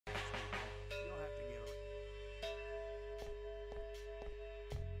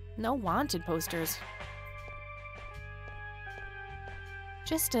no wanted posters.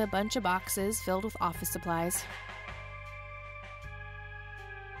 Just a bunch of boxes filled with office supplies.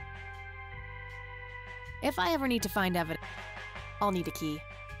 If I ever need to find evidence, I'll need a key.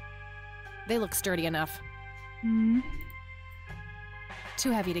 They look sturdy enough.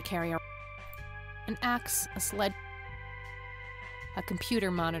 Too heavy to carry around. An axe, a sled, a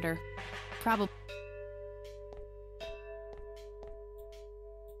computer monitor. Probably.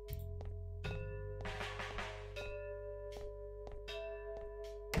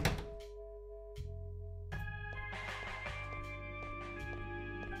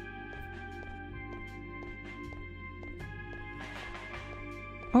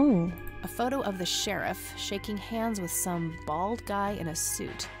 Oh. A photo of the sheriff shaking hands with some bald guy in a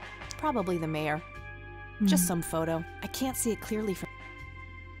suit. Probably the mayor. Just some photo. I can't see it clearly from...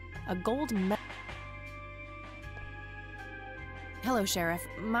 A gold medal. Hello, Sheriff.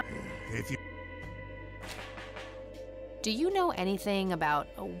 Do you know anything about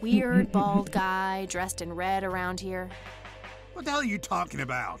a weird bald guy dressed in red around here? What the hell are you talking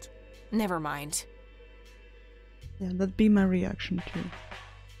about? Never mind. Yeah, that'd be my reaction too.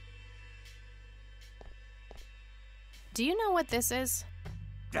 Do you know what this is?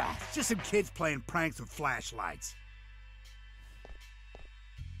 Ah, it's just some kids playing pranks with flashlights.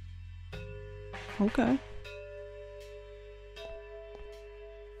 Okay.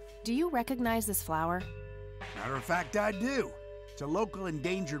 Do you recognize this flower? Matter of fact, I do. It's a local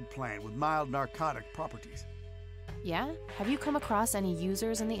endangered plant with mild narcotic properties. Yeah? Have you come across any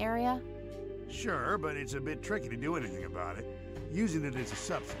users in the area? Sure, but it's a bit tricky to do anything about it. Using it as a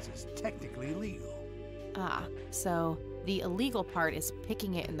substance is technically illegal. Ah, so the illegal part is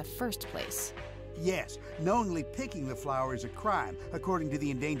picking it in the first place. Yes, knowingly picking the flower is a crime, according to the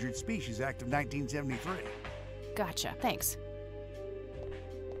Endangered Species Act of 1973. Gotcha, thanks.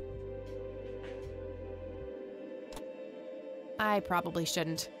 I probably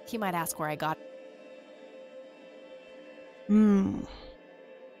shouldn't. He might ask where I got it.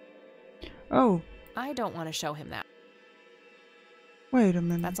 Oh. I don't want to show him that. Wait a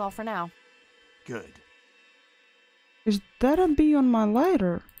minute. That's all for now. Good. Is that a bee on my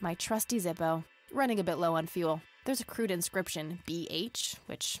lighter? My trusty Zippo. Running a bit low on fuel. There's a crude inscription, BH,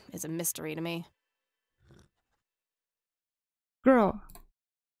 which is a mystery to me. Girl,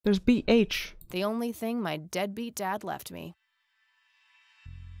 there's BH. The only thing my deadbeat dad left me.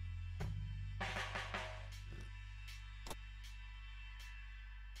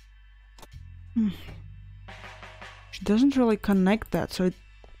 She doesn't really connect that, so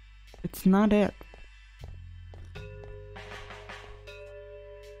it's not it.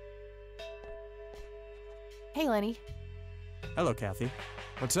 Hey, Lenny. Hello, Kathy.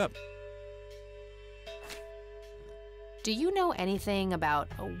 What's up? Do you know anything about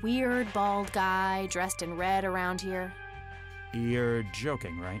a weird bald guy dressed in red around here? You're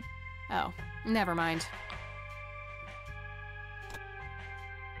joking, right? Oh, never mind.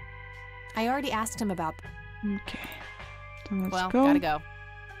 I already asked him about... Okay. So let's well, go. gotta go.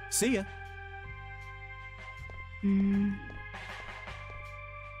 See ya.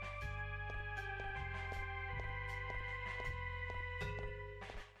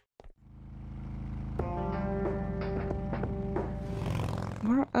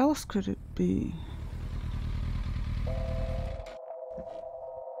 Where else could it be?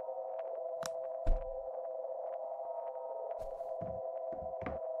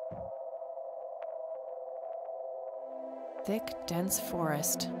 Thick, dense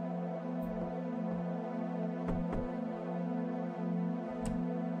forest.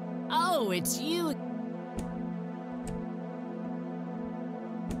 Oh, it's you!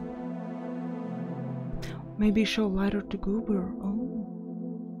 Maybe show lighter to Goober. Oh.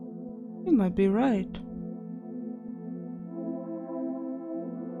 You might be right.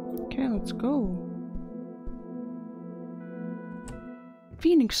 Okay, let's go.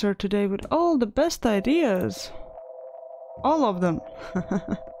 Phoenix Sir today with all the best ideas. All of them.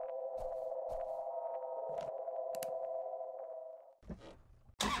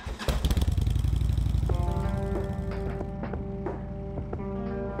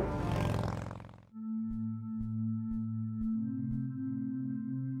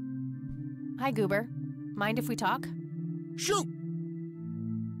 Hi, Goober. Mind if we talk? Shoot!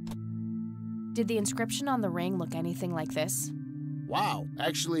 Did the inscription on the ring look anything like this? Wow,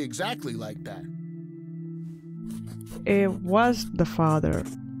 actually exactly like that. It was the father.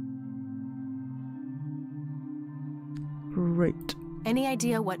 Great. Any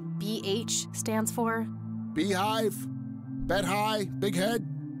idea what BH stands for? Beehive, bet high, big head.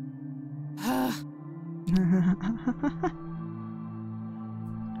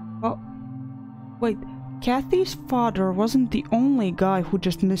 Oh, wait. Kathy's father wasn't the only guy who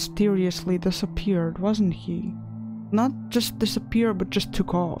just mysteriously disappeared, wasn't he? Not just disappeared, but just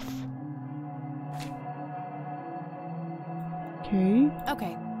took off. Okay.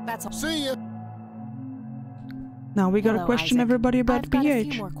 Okay, that's all. See ya. Now we gotta Hello, question Isaac. everybody about I've got a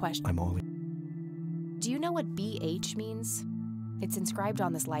few BH. more questions. I'm all. Do you know what BH means? It's inscribed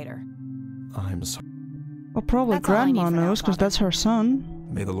on this lighter. I'm sorry. Well, probably That's all I need Grandma for now, knows, because Father. that's her son.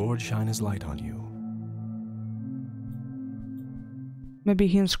 May the Lord shine his light on you. Maybe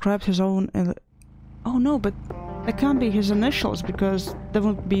he inscribed his own... Oh no, but that can't be his initials, because that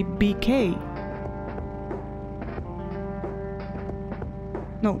would be BK.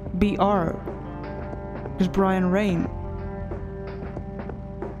 No, BR. Because Brian Rain.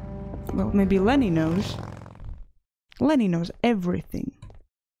 Well, maybe Lenny knows. Lenny knows everything.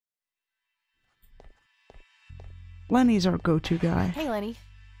 Lenny's our go-to guy. Hey, Lenny.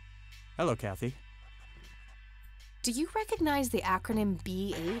 Hello, Kathy. Do you recognize the acronym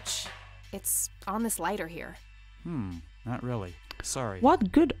BH? It's on this lighter here. Not really. Sorry.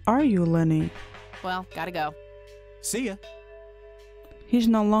 What good are you, Lenny? Well, gotta go. See ya. He's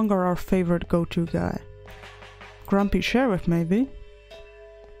no longer our favorite go-to guy. Grumpy Sheriff, maybe.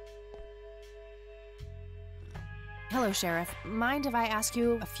 Hello, Sheriff. Mind if I ask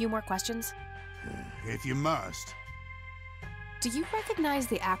you a few more questions? If you must. Do you recognize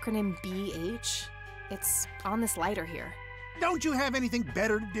the acronym BH? It's on this lighter here. Don't you have anything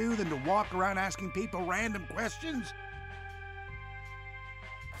better to do than to walk around asking people random questions?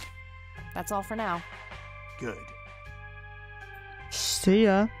 That's all for now. Good. See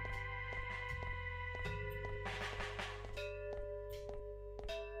ya.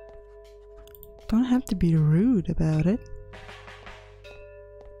 Don't have to be rude about it.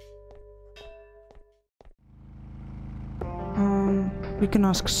 We can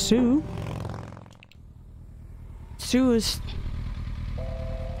ask Sue. Sue is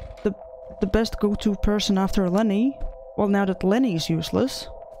the best go-to person after Lenny. Well, now that Lenny's useless,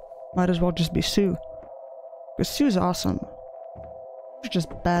 might as well just be Sue. Because Sue's awesome. She's just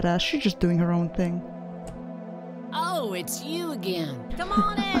badass. She's just doing her own thing. Oh, it's you again. Come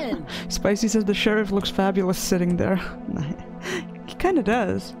on in. Spicy says the sheriff looks fabulous sitting there. He kinda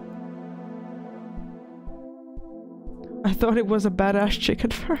does. I thought it was a badass chick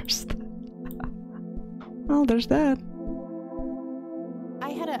at first. Well, there's that. I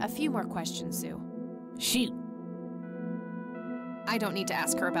had a few more questions, Sue. Shoot. I don't need to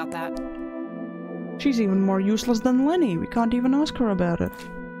ask her about that. She's even more useless than Lenny. We can't even ask her about it.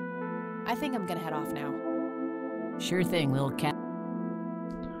 I think I'm gonna head off now. Sure thing, little cat.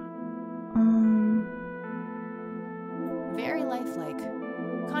 Very lifelike.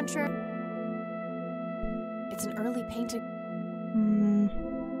 Contrary. It's an early painting.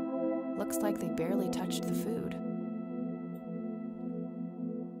 Looks like they barely touched the food.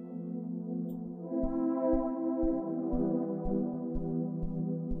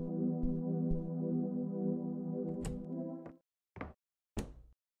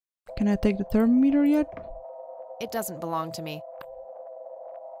 Can I take the thermometer yet? It doesn't belong to me.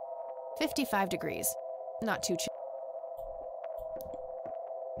 55 degrees. Not too chill.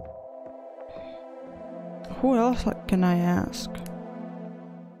 Who else can I ask?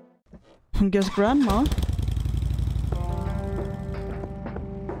 I guess Grandma.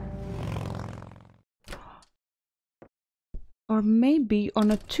 Or maybe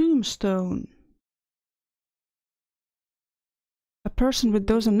on a tombstone. A person with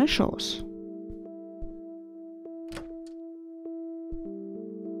those initials.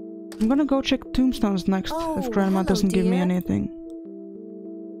 I'm gonna go check tombstones next if Grandma hello, doesn't give me dear. anything.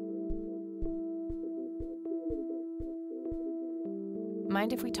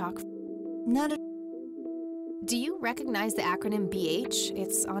 Mind if we talk? Not a... Do you recognize the acronym BH?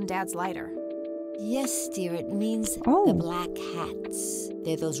 It's on Dad's lighter. Yes, dear, it means Oh. the Black Hats.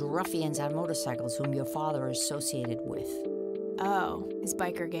 They're those ruffians on motorcycles whom your father is associated with. Oh, his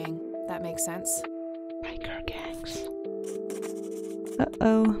biker gang. That makes sense. Biker gangs.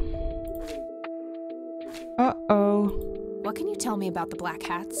 Uh-oh. Uh-oh. What can you tell me about the Black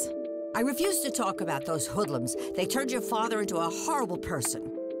Hats? I refuse to talk about those hoodlums. They turned your father into a horrible person.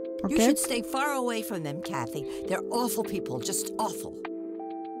 You Okay. should stay far away from them, Kathy. They're awful people, just awful.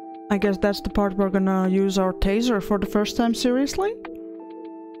 I guess that's the part we're gonna use our taser for the first time seriously?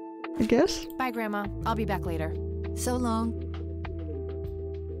 I guess? Bye, Grandma. I'll be back later. So long.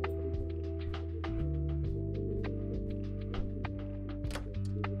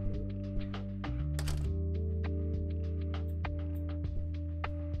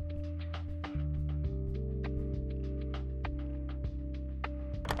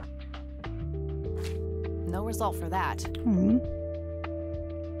 result for that. Hmm.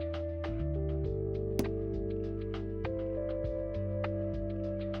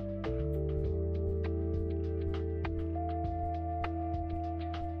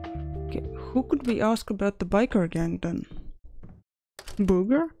 Okay, who could we ask about the biker gang then?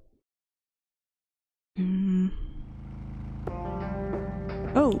 Booger? Hmm.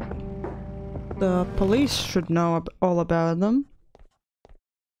 Oh. The police should know all about them.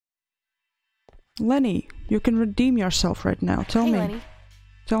 Lenny, you can redeem yourself right now. Tell Hey, me. Lenny.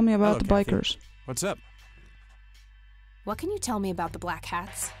 Tell me about Hello, the Kathy. bikers. What's up? What can you tell me about the Black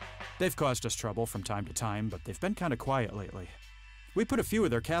Hats? They've caused us trouble from time to time, but they've been kind of quiet lately. We put a few of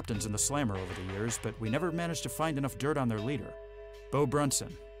their captains in the slammer over the years, but we never managed to find enough dirt on their leader. Bo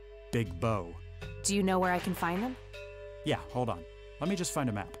Brunson. Big Bo. Do you know where I can find them? Yeah, hold on. Let me just find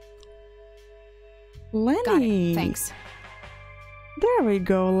a map. Lenny! Got it. Thanks. There we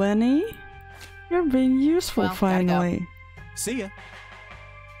go, Lenny. You're being useful Well, gotta go. finally. See ya!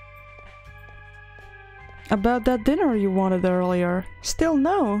 About that dinner you wanted earlier. Still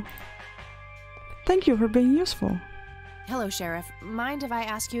no. Thank you for being useful. Hello, Sheriff. Mind if I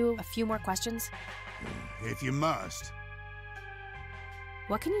ask you a few more questions? If you must.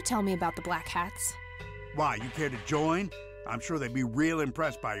 What can you tell me about the Black Hats? Why, you care to join? I'm sure they'd be real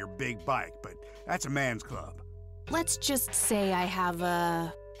impressed by your big bike, but that's a man's club. Let's just say I have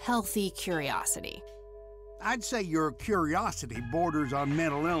a healthy curiosity. I'd say your curiosity borders on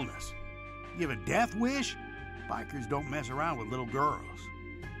mental illness. You have a death wish? Bikers don't mess around with little girls.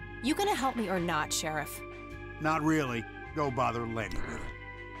 You gonna help me or not, Sheriff? Not really. Go bother Lenny with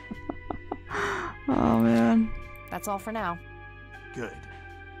it. Oh man. That's all for now. Good.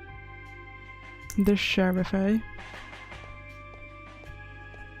 The sheriff, eh?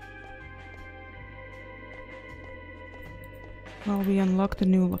 Well, we unlocked a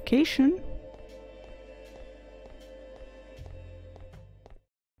new location.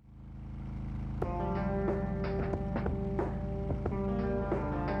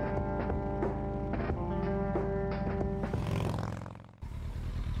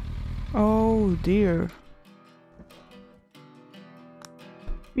 Oh dear.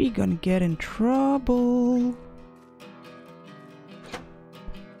 We gonna get in trouble.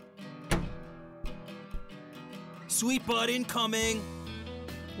 Sweet butt incoming!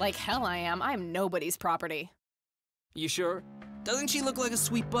 Like hell I am. I'm nobody's property. You sure? Doesn't she look like a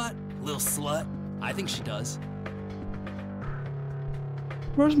sweet butt? Little slut? I think she does.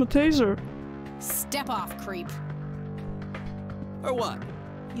 Where's my taser? Step off, creep. Or what?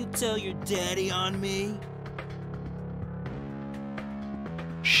 You tell your daddy on me?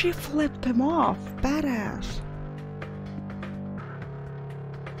 She flipped him off. Badass.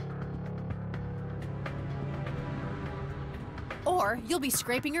 Or you'll be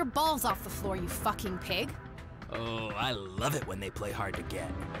scraping your balls off the floor, you fucking pig. Oh, I love it when they play hard to get.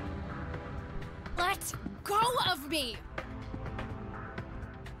 Let go of me!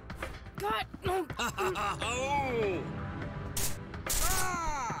 God. Oh!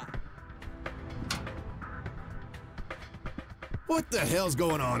 Ah! What the hell's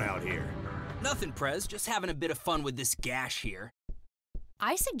going on out here? Nothing, Prez. Just having a bit of fun with this gash here.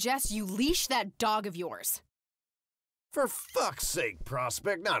 I suggest you leash that dog of yours. For fuck's sake,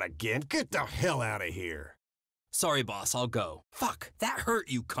 Prospect, not again. Get the hell out of here. Sorry, boss, I'll go. Fuck, that hurt,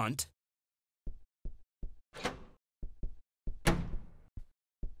 you cunt.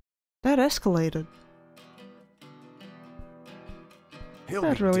 That escalated. He'll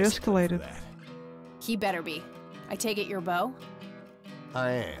That be really disciplined for escalated. that. He better be. I take it you're Bo? I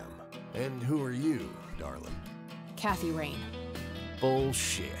am. And who are you, darling? Kathy Rain.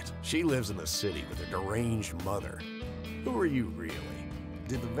 Bullshit. She lives in the city with her deranged mother. Who are you, really?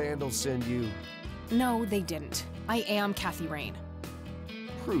 Did the Vandals send you? No, they didn't. I am Kathy Rain.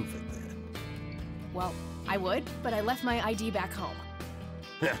 Prove it, then. Well, I would, but I left my ID back home.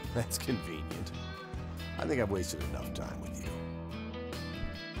 That's convenient. I think I've wasted enough time with you.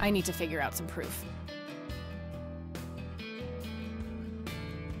 I need to figure out some proof.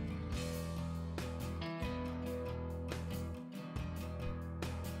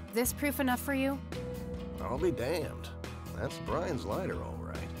 This proof enough for you? I'll be damned. That's Brian's lighter, all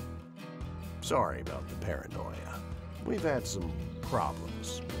right. Sorry about the paranoia. We've had some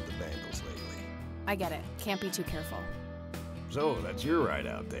problems with the Vandals lately. I get it. Can't be too careful. So, that's your ride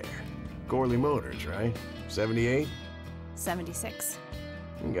out there. Corley Motors, right? 78? 76.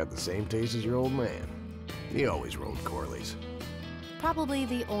 You got the same taste as your old man. He always rode Corleys. Probably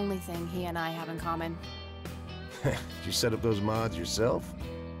the only thing he and I have in common. Did you set up those mods yourself?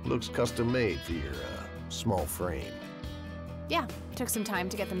 Looks custom made for your, small frame. Yeah, took some time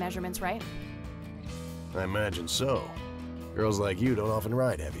to get the measurements right. I imagine so. Girls like you don't often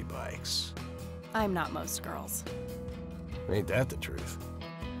ride heavy bikes. I'm not most girls. Ain't that the truth?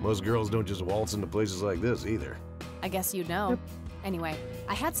 Most girls don't just waltz into places like this either. I guess you'd know. Anyway,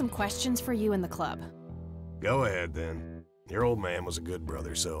 I had some questions for you in the club. Go ahead, then. Your old man was a good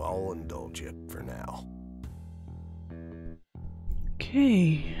brother, so I'll indulge you for now.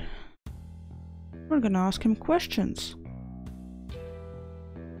 Okay. We're gonna ask him questions.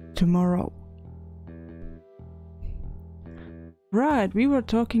 Tomorrow. Right, we were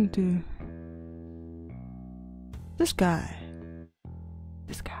talking to this guy.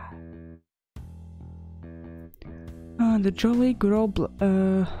 The jolly good old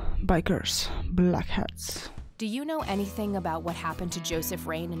bikers, black hats. Do you know anything about what happened to Joseph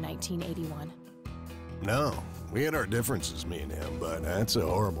Rain in 1981? No, we had our differences, me and him, but that's a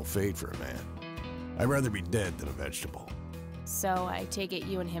horrible fate for a man. I'd rather be dead than a vegetable. So I take it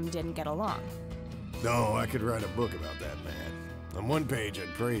you and him didn't get along. No, I could write a book about that man. On one page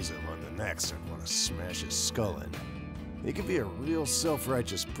I'd praise him, on the next I'd want to smash his skull in. He could be a real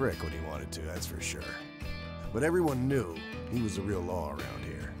self-righteous prick when he wanted to, that's for sure. But everyone knew he was the real law around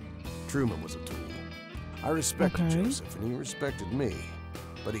here. Truman was a tool. I respected Joseph, and he respected me.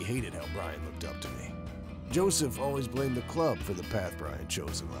 But he hated how Brian looked up to me. Joseph always blamed the club for the path Brian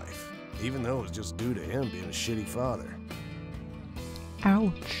chose in life, even though it was just due to him being a shitty father.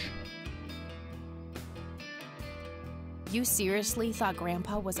 Ouch. You seriously thought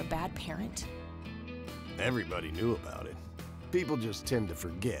Grandpa was a bad parent? Everybody knew about it. People just tend to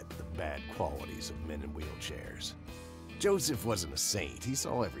forget the bad qualities of men in wheelchairs. Joseph wasn't a saint. He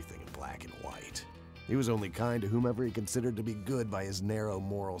saw everything in black and white. He was only kind to whomever he considered to be good by his narrow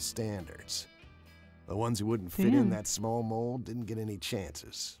moral standards. The ones who wouldn't fit in that small mold didn't get any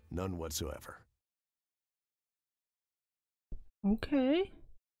chances. None whatsoever. Okay.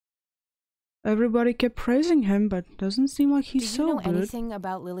 Everybody kept praising him, but doesn't seem like he's so good. Do you know anything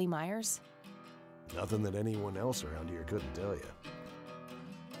about Lily Myers? Nothing that anyone else around here couldn't tell you.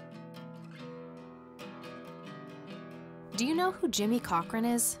 Do you know who Jimmy Cochran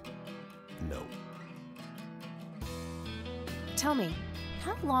is? No. Tell me,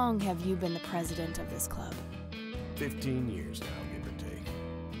 how long have you been the president of this club? 15 years now, give or take.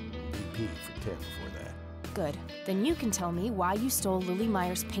 VP for 10 before that. Good. Then you can tell me why you stole Lily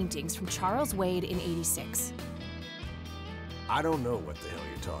Myers' paintings from Charles Wade in '86. I don't know what the hell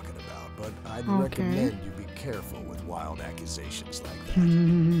you're talking about, but I'd recommend you be careful with wild accusations like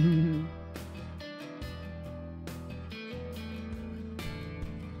that.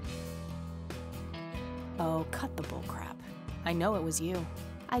 Oh, cut the bullcrap. I know it was you.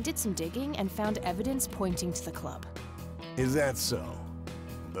 I did some digging and found evidence pointing to the club. Is that so?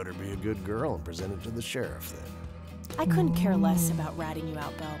 Better be a good girl and present it to the sheriff then. I couldn't care less about ratting you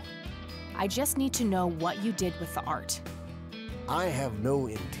out, Bo. I just need to know what you did with the art. I have no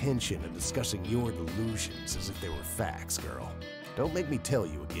intention of discussing your delusions as if they were facts, girl. Don't make me tell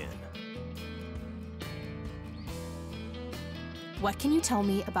you again. What can you tell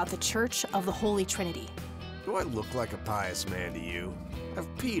me about the Church of the Holy Trinity? Do I look like a pious man to you? I've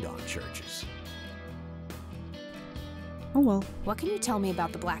peed on churches. Oh well. What can you tell me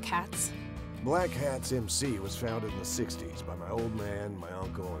about the Black Hats? Black Hats MC was founded in the 60s by my old man, my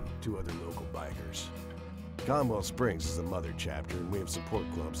uncle, and 2 other local bikers. Conwell Springs is the mother chapter, and we have support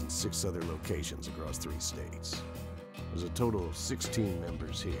clubs in 6 other locations across 3 states. There's a total of 16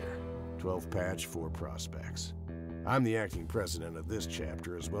 members here, 12 patch, 4 prospects. I'm the acting president of this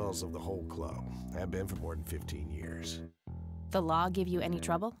chapter as well as of the whole club. Have been for more than 15 years. The law give you any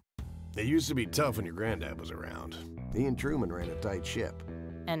trouble? It used to be tough when your granddad was around. He and Truman ran a tight ship.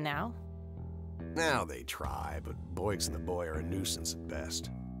 And now? Now they try, but Boyks and the boy are a nuisance at best.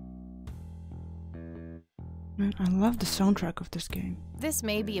 Man, I love the soundtrack of this game. This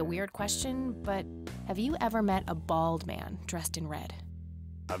may be a weird question, but have you ever met a bald man dressed in red?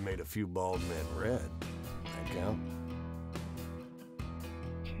 I've made a few bald men red. That count?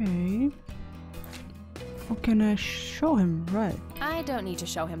 Okay. How can I show him red? I don't need to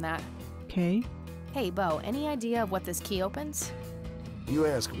show him that. Okay. Hey, Bo, any idea of what this key opens? You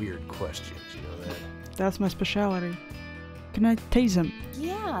ask weird questions, you know that? That's my specialty. Can I tase him?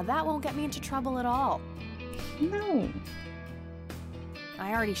 Yeah, that won't get me into trouble at all. No.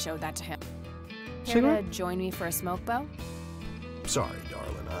 I already showed that to him. Care Cigarette? to join me for a smoke, Bo? Sorry,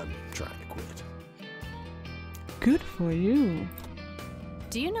 darling, I'm trying to quit. Good for you.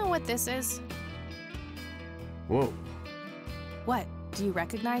 Do you know what this is? Whoa. What? Do you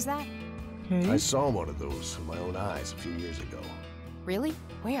recognize that? Okay. I saw one of those with my own eyes a few years ago. Really?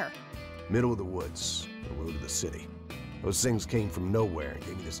 Where? Middle of the woods, the road to the city. Those things came from nowhere and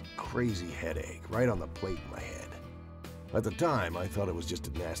gave me this crazy headache right on the plate in my head. At the time, I thought it was just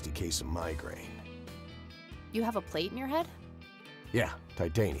a nasty case of migraine. You have a plate in your head? Yeah,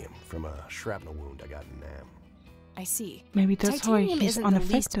 titanium from a shrapnel wound I got in Nam. I see. Maybe that's why Titanium he's isn't the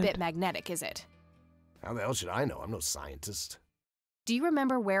least unaffected. bit magnetic, is it? How the hell should I know? I'm no scientist. Do you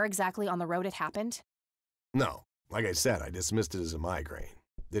remember where exactly on the road it happened? No. Like I said, I dismissed it as a migraine.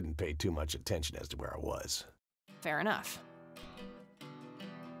 Didn't pay too much attention as to where I was. Fair enough.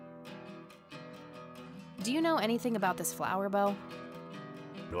 Do you know anything about this flower, Bo?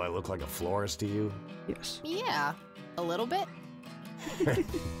 Do I look like a florist to you? Yes. Yeah, a little bit.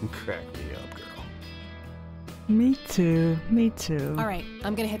 Crack me up, girl. Me too. Me too. All right,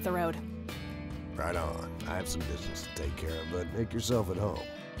 I'm gonna hit the road. Right on. I have some business to take care of, but make yourself at home.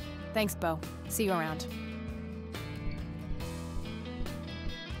 Thanks, Bo. See you around.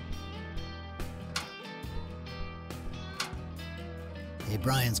 Hey,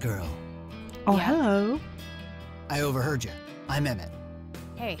 Brian's girl. Oh, Yeah. hello. I overheard you. I'm Emmett.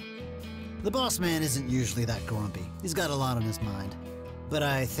 Hey, The boss man isn't usually that grumpy. He's got a lot on his mind. But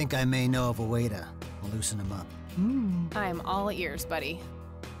I think I may know of a way to loosen him up. I'm all ears, buddy.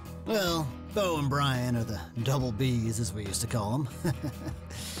 Well, Bo and Brian are the double Bs, as we used to call them.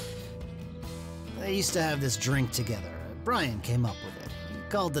 They used to have this drink together. Brian came up with it. He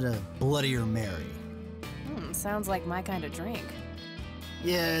called it a Bloodier Mary. Sounds like my kind of drink.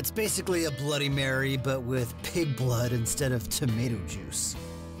 Yeah, it's basically a Bloody Mary, but with pig blood instead of tomato juice.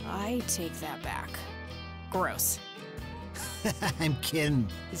 I take that back. Gross. I'm kidding.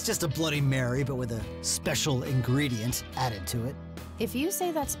 It's just a Bloody Mary, but with a special ingredient added to it. If you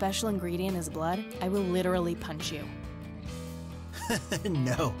say that special ingredient is blood, I will literally punch you.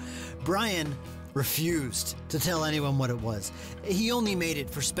 No, Brian refused to tell anyone what it was. He only made it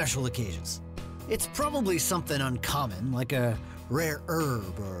for special occasions. It's probably something uncommon, like a rare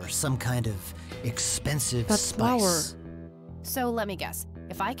herb or some kind of expensive That's spice. flour. So let me guess.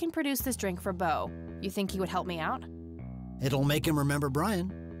 If I can produce this drink for Bo, you think he would help me out? It'll make him remember Brian,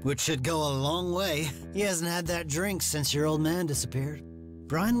 which should go a long way. He hasn't had that drink since your old man disappeared.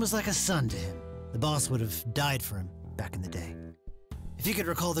 Brian was like a son to him. The boss would have died for him back in the day. If you could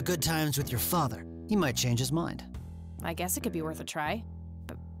recall the good times with your father, he might change his mind. I guess it could be worth a try.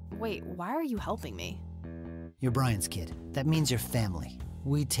 But wait, why are you helping me? You're Brian's kid. That means you're family.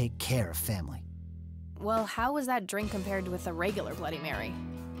 We take care of family. Well, how was that drink compared with a regular Bloody Mary?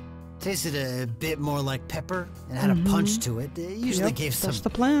 Tasted a bit more like pepper and had a punch to it. It usually Yep, gave some that's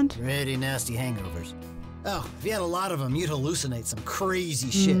the plan. pretty nasty hangovers. Oh, if you had a lot of them, you'd hallucinate some crazy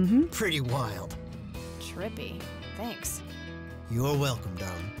shit. Pretty wild. Trippy. Thanks. You're welcome,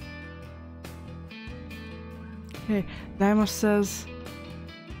 darling. Okay, Daimos says,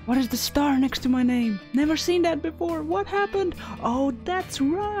 "What is the star next to my name? Never seen that before. What happened? Oh, that's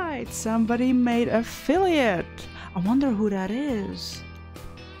right. Somebody made affiliate. I wonder who that is.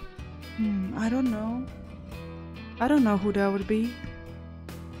 I don't know. I don't know who that would be.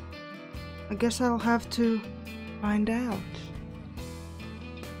 I guess I'll have to find out.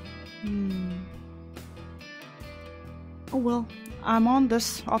 Oh well, I'm on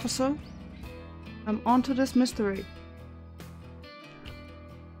this, officer. I'm onto this mystery.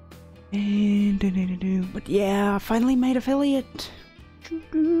 And but yeah, I finally made affiliate.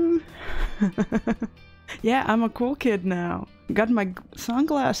 Yeah, I'm a cool kid now. Got my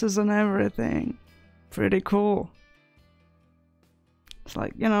sunglasses and everything. Pretty cool. It's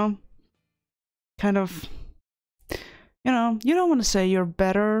like, you know, kind of, you know, you don't want to say you're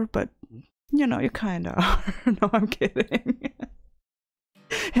better, but you know, you kind of are. No, I'm kidding.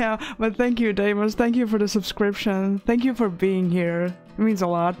 Yeah, but thank you, Damus. Thank you for the subscription. Thank you for being here. It means a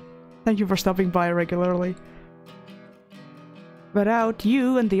lot. Thank you for stopping by regularly. Without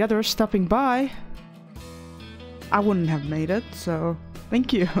you and the others stopping by, I wouldn't have made it, so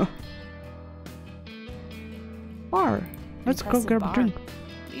thank you. Bar. Let's go Impressive grab a bar. drink.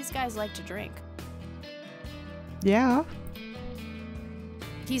 These guys like to drink. Yeah.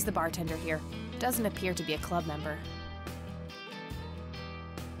 He's the bartender here. Doesn't appear to be a club member.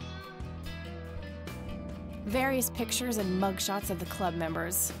 Various pictures and mugshots of the club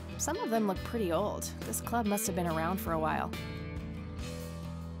members. Some of them look pretty old. This club must have been around for a while.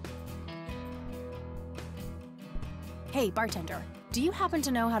 Hey, bartender, do you happen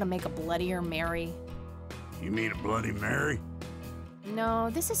to know how to make a Bloodier Mary? You mean a Bloody Mary? No,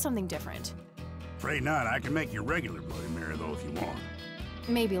 this is something different. Afraid not. I can make you regular Bloody Mary, though, if you want.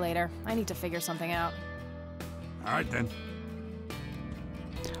 Maybe later. I need to figure something out. All right, then.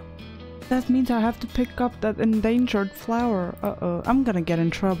 That means I have to pick up that endangered flower. Uh-oh, I'm gonna get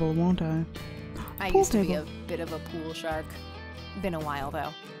in trouble, won't I? I pool used to be table. a bit of a pool shark. Been a while,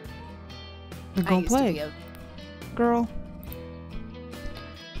 though. Then I go used to play. be a... Girl.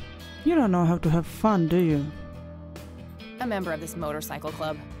 You don't know how to have fun, do you? a member of this motorcycle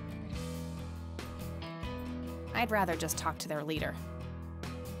club. I'd rather just talk to their leader.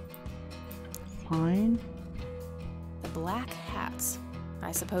 Fine. The Black Hats.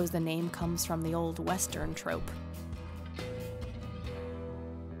 I suppose the name comes from the old Western trope.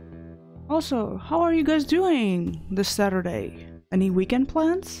 Also, how are you guys doing this Saturday? Any weekend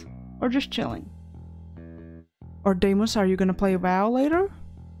plans? Or just chilling? Or Deimos, are you gonna play WoW later?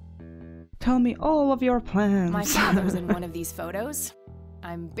 Tell me all of your plans. My father's in one of these photos.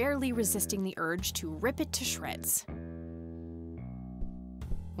 I'm barely resisting the urge to rip it to shreds.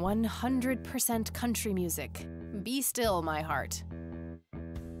 100% country music. Be still, my heart.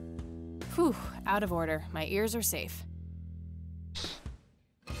 Whew, out of order. My ears are safe.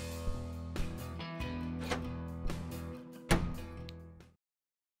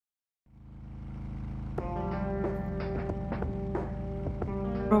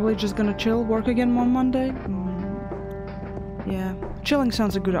 Probably just gonna chill, work again on Monday? Yeah, chilling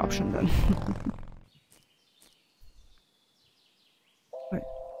sounds a good option then. Wait,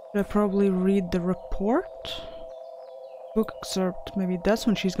 should I probably read the report? Book excerpt, maybe that's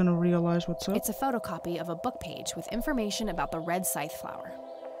when she's gonna realize what's up. It's a photocopy of a book page with information about the red scythe flower.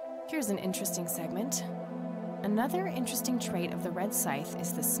 Here's an interesting segment. Another interesting trait of the red scythe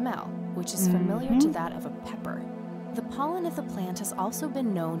is the smell, which is familiar to that of a pepper. The pollen of the plant has also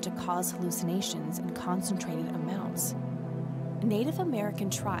been known to cause hallucinations in concentrated amounts. Native American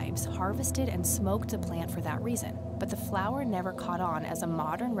tribes harvested and smoked the plant for that reason, but the flower never caught on as a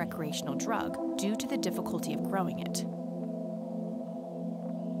modern recreational drug due to the difficulty of growing it.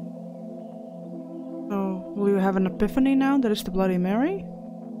 So, will you have an epiphany now that it's the Bloody Mary?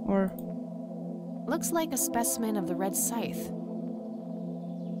 Or... Looks like a specimen of the red scythe.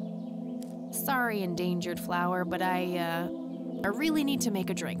 Sorry, endangered flower, but I really need to make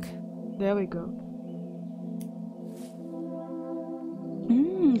a drink. There we go.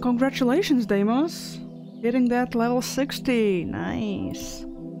 Congratulations, Deimos. Hitting that level 60. Nice.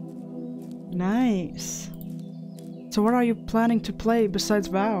 Nice. So what are you planning to play besides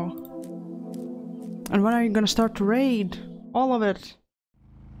WoW? And when are you gonna start to raid? All of it.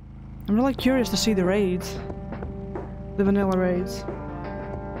 I'm really curious to see the raids. The vanilla raids.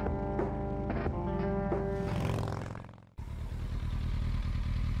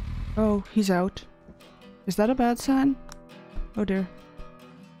 Oh, he's out. Is that a bad sign? Oh dear.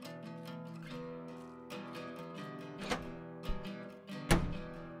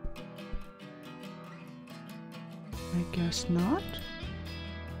 I guess not.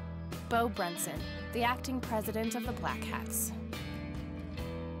 Bo Brunson, the acting president of the Black Hats.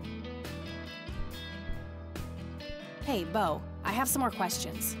 Hey, Bo, I have some more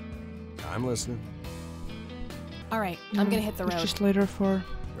questions. I'm listening. All right, I'm gonna hit the It's road. just later for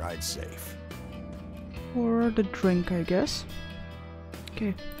Ride safe. the drink, I guess.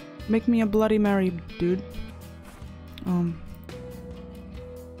 Okay, make me a Bloody Mary, dude.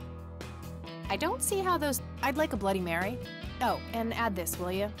 I don't see how those... I'd like a Bloody Mary. Oh, and add this,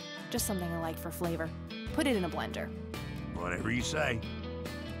 will you? Just something I like for flavor. Put it in a blender. Whatever you say.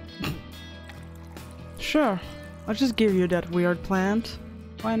 Sure, I'll just give you that weird plant.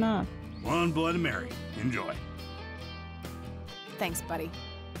 Why not? One Bloody Mary. Enjoy. Thanks, buddy.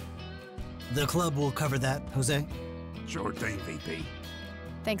 The club will cover that, Jose. Sure thing, VP.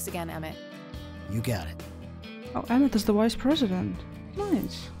 Thanks again, Emmett. You got it. Oh, Emmett is the vice president.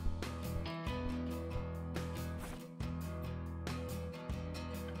 Nice.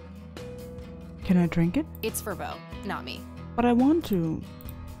 Can I drink it? It's for Bo, not me. But I want to.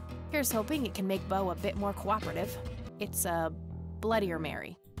 Here's hoping it can make Bo a bit more cooperative. It's a Bloodier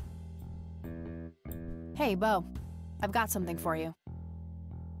Mary. Hey, Bo. I've got something for you.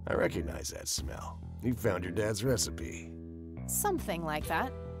 I recognize that smell. You found your dad's recipe. Something like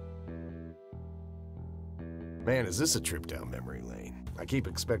that. Man, is this a trip down memory lane. I keep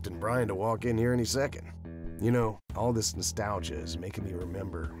expecting Brian to walk in here any second. You know, all this nostalgia is making me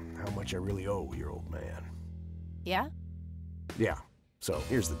remember how much I really owe your old man. Yeah? Yeah, so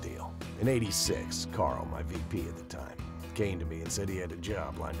here's the deal. In '86, Carl, my VP at the time, came to me and said he had a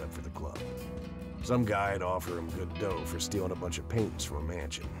job lined up for the club. Some guy had offered him good dough for stealing a bunch of paintings from a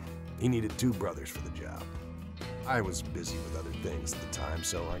mansion. He needed 2 brothers for the job. I was busy with other things at the time,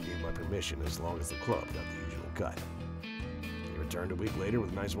 so I gave my permission as long as the club got the usual cut. He returned a week later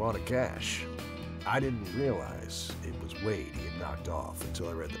with a nice wad of cash. I didn't realize it was Wade he had knocked off until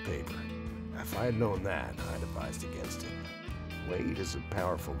I read the paper. If I had known that, I'd advised against him. Wade is a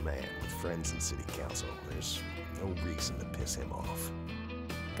powerful man with friends in city council. There's no reason to piss him off.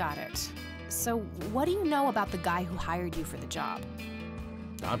 Got it. So, what do you know about the guy who hired you for the job?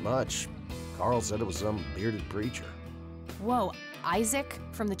 Not much. Carl said it was some bearded preacher. Whoa, Isaac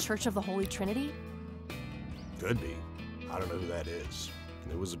from the Church of the Holy Trinity? Could be. I don't know who that is.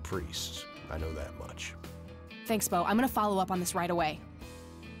 It was a priest. I know that much. Thanks, Bo. I'm gonna follow up on this right away.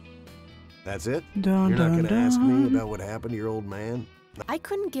 That's it? Dun, You're not dun, gonna ask me dun. about what happened to your old man? I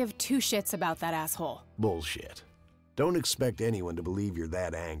couldn't give two shits about that asshole. Bullshit. Don't expect anyone to believe you're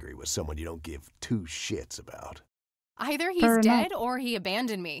that angry with someone you don't give two shits about. Either he's Fair enough. dead or he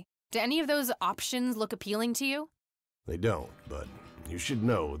abandoned me. Do any of those options look appealing to you? They don't, but you should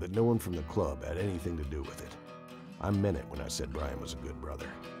know that no one from the club had anything to do with it. I meant it when I said Brian was a good brother.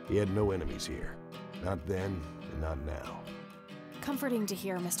 He had no enemies here. Not then, and not now. Comforting to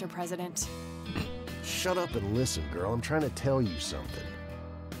hear, Mr. President. Shut up and listen, girl. I'm trying to tell you something.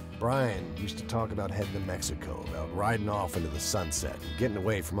 Brian used to talk about heading to Mexico, about riding off into the sunset and getting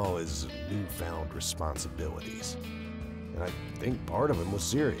away from all his newfound responsibilities. And I think part of him was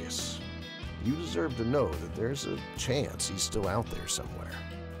serious. You deserve to know that there's a chance he's still out there somewhere.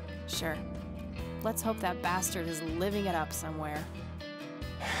 Sure. Let's hope that bastard is living it up somewhere.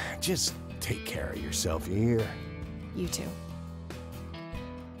 Just take care of yourself, you hear? You too.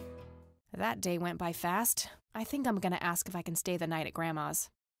 That day went by fast. I think I'm gonna ask if I can stay the night at Grandma's.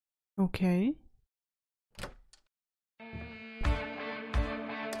 Okay.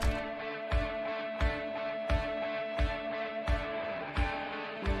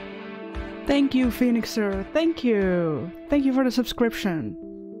 Thank you, Phoenixer. Thank you. Thank you for the subscription.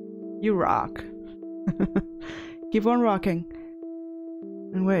 You rock. Keep on rocking.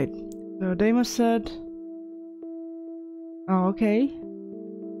 And wait. So Deimos said... Oh, okay.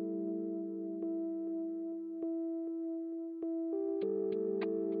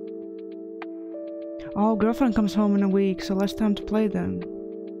 Oh, girlfriend comes home in a week, so less time to play then.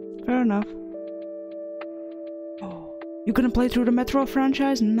 Fair enough. Oh, you gonna play through the Metro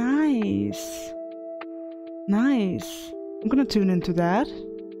franchise? Nice. Nice. I'm gonna tune into that.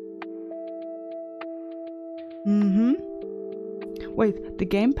 Wait, the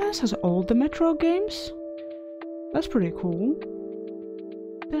Game Pass has all the Metro games? That's pretty cool.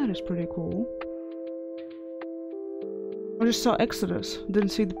 That is pretty cool. I just saw Exodus, didn't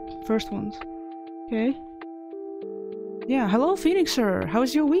see the first ones. Okay. Yeah, hello Phoenixer.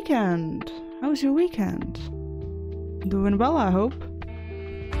 How's your weekend? How's your weekend? Doing well, I hope.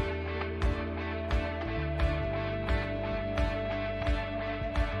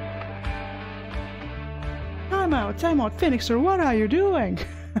 Time out, Phoenixer, what are you doing?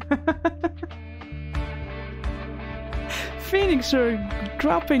 Phoenixer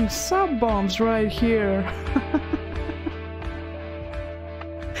dropping sub-bombs right here.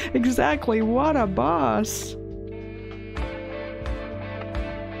 Exactly, what a boss.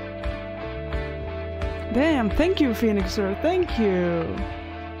 Damn, thank you, Phoenixer, thank you.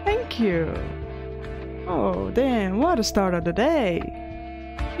 Thank you. Oh, damn, what a start of the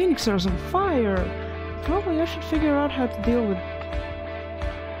day. Phoenixer's on fire. Probably I should figure out how to deal with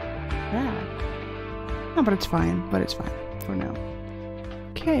that. No, but it's fine, for now.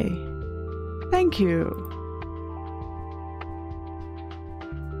 Okay. Thank you.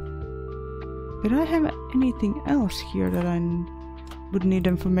 Did I have anything else here that I would need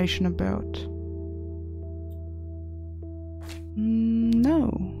information about? No.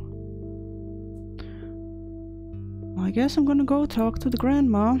 Well, I guess I'm gonna go talk to the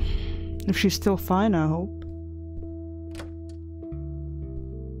grandma. If she's still fine, I hope.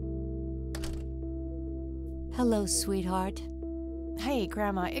 Hello, sweetheart. Hey,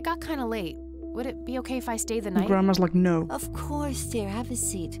 Grandma, it got kinda late. Would it be okay if I stay the night? Grandma's like, no. Of course, dear. Have a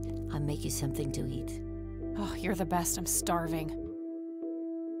seat. I'll make you something to eat. Oh, you're the best. I'm starving.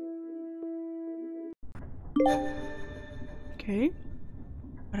 Okay.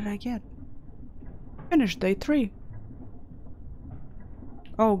 What did I get? Finish day 3.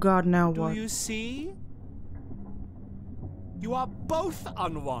 Oh god, now what? Do you see? You are both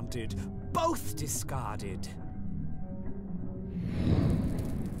unwanted, both discarded.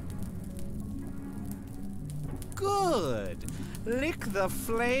 Good. Lick the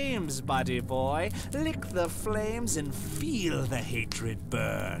flames, buddy boy. Lick the flames and feel the hatred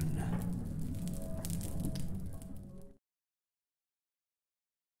burn.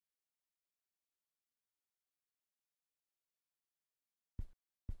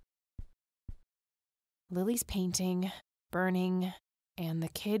 Lily's painting, burning, and the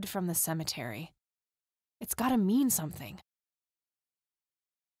kid from the cemetery. It's gotta mean something.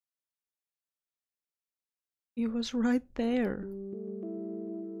 He was right there.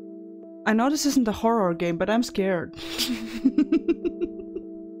 I know this isn't a horror game, but I'm scared.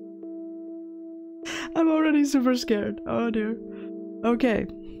 I'm already super scared. Oh dear. Okay.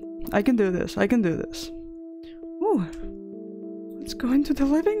 I can do this. I can do this. Ooh. Let's go into the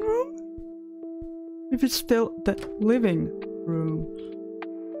living room? If it's still the living room.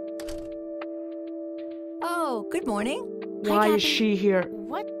 Oh, good morning. Why is she here?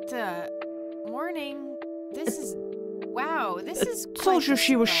 What the? Morning. This is... Wow, this is I quite told you the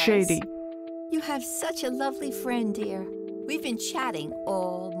she was surprise. shady. You have such a lovely friend, dear. We've been chatting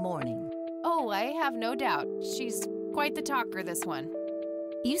all morning. Oh, I have no doubt. She's quite the talker, this one.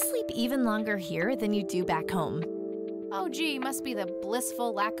 You sleep even longer here than you do back home. Oh, gee, must be the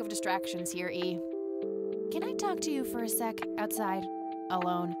blissful lack of distractions here, E. Can I talk to you for a sec outside,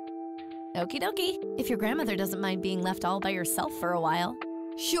 alone? Okie dokie, if your grandmother doesn't mind being left all by yourself for a while.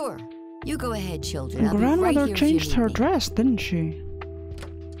 Sure. You go ahead, children. I'll be right Grandmother here if you changed need her me. dress, didn't she?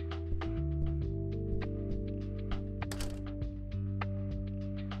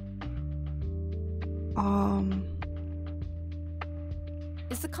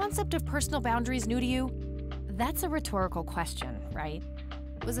 Is the concept of personal boundaries new to you? That's a rhetorical question, right?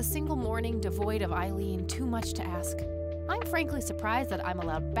 Was a single morning devoid of Eileen too much to ask? I'm frankly surprised that I'm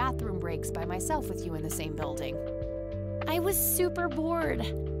allowed bathroom breaks by myself with you in the same building. I was super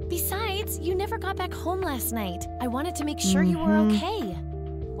bored. Besides, you never got back home last night. I wanted to make sure you were okay.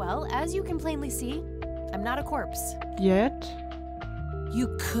 Well, as you can plainly see, I'm not a corpse. Yet?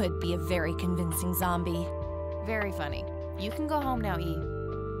 You could be a very convincing zombie. Very funny. You can go home now, E.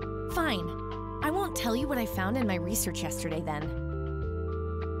 Fine. I won't tell you what I found in my research yesterday then.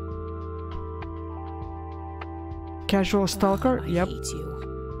 Casual stalker? I Yep. hate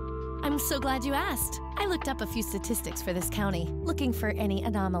you. I'm so glad you asked. I looked up a few statistics for this county, looking for any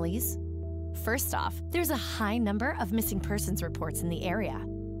anomalies. First off, there's a high number of missing persons reports in the area.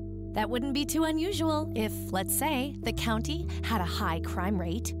 That wouldn't be too unusual if, let's say, the county had a high crime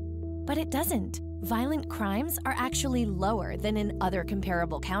rate. But it doesn't. Violent crimes are actually lower than in other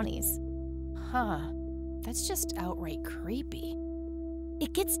comparable counties. Huh. That's just outright creepy.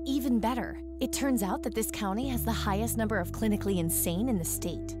 It gets even better. It turns out that this county has the highest number of clinically insane in the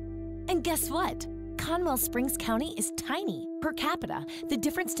state. And guess what? Conwell Springs County is tiny. Per capita, the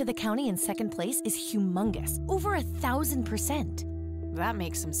difference to the county in second place is humongous, over 1,000%. That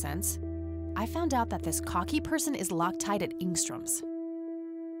makes some sense. I found out that this cocky person is Loctite at Ingstrom's.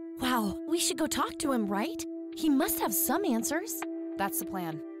 Wow, we should go talk to him, right? He must have some answers. That's the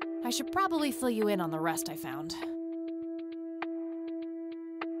plan. I should probably fill you in on the rest I found.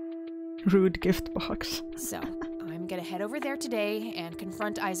 Rude gift box. So, I'm gonna head over there today and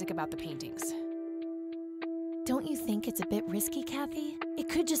confront Isaac about the paintings. Don't you think it's a bit risky, Kathy? It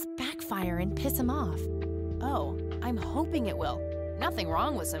could just backfire and piss him off. Oh, I'm hoping it will. Nothing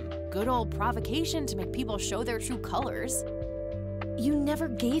wrong with some good old provocation to make people show their true colors. You never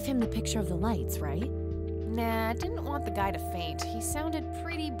gave him the picture of the lights, right? Nah, I didn't want the guy to faint. He sounded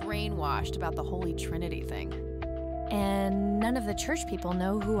pretty brainwashed about the Holy Trinity thing. And none of the church people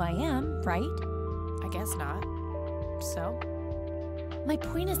know who I am, right? I guess not. So? My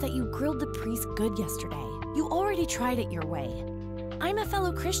point is that you grilled the priest good yesterday. You already tried it your way. I'm a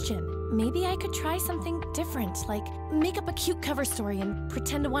fellow Christian. Maybe I could try something different, like make up a cute cover story and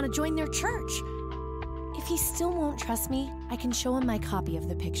pretend to want to join their church. If he still won't trust me, I can show him my copy of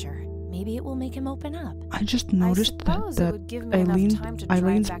the picture. Maybe it will make him open up. I just noticed that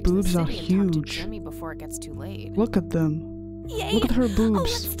Eileen's boobs are huge. Before it gets too late. Look at them. Yay! Look at her boobs. Oh,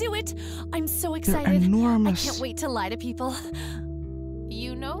 let's do it! I'm so They're excited. enormous. I can't wait to lie to people.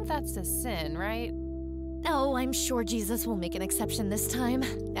 You know that's a sin, right? Oh, I'm sure Jesus will make an exception this time.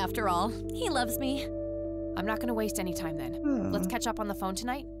 After all, he loves me. I'm not gonna waste any time then. Let's catch up on the phone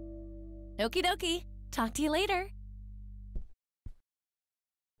tonight. Okie dokie. Talk to you later.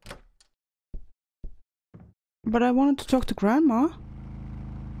 But I wanted to talk to Grandma.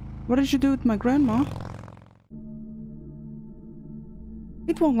 What did you do with my grandma?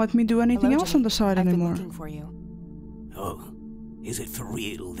 It won't let me do anything else on the side anymore. I've been looking for you. Oh, is it for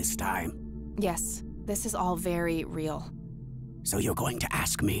real this time? Yes, this is all very real. So you're going to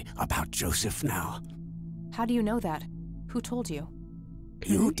ask me about Joseph now? How do you know that? Who told you?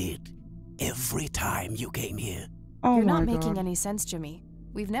 You did. Every time you came here. Oh You're not my making God. any sense, Jimmy.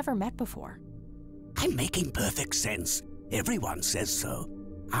 We've never met before. I'm making perfect sense. Everyone says so.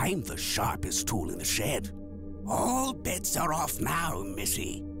 I'm the sharpest tool in the shed. All bets are off now,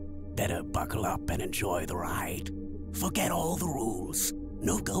 Missy. Better buckle up and enjoy the ride. Forget all the rules.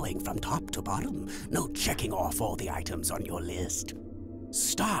 No going from top to bottom. No checking off all the items on your list.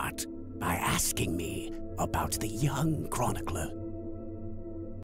 Start by asking me about the young chronicler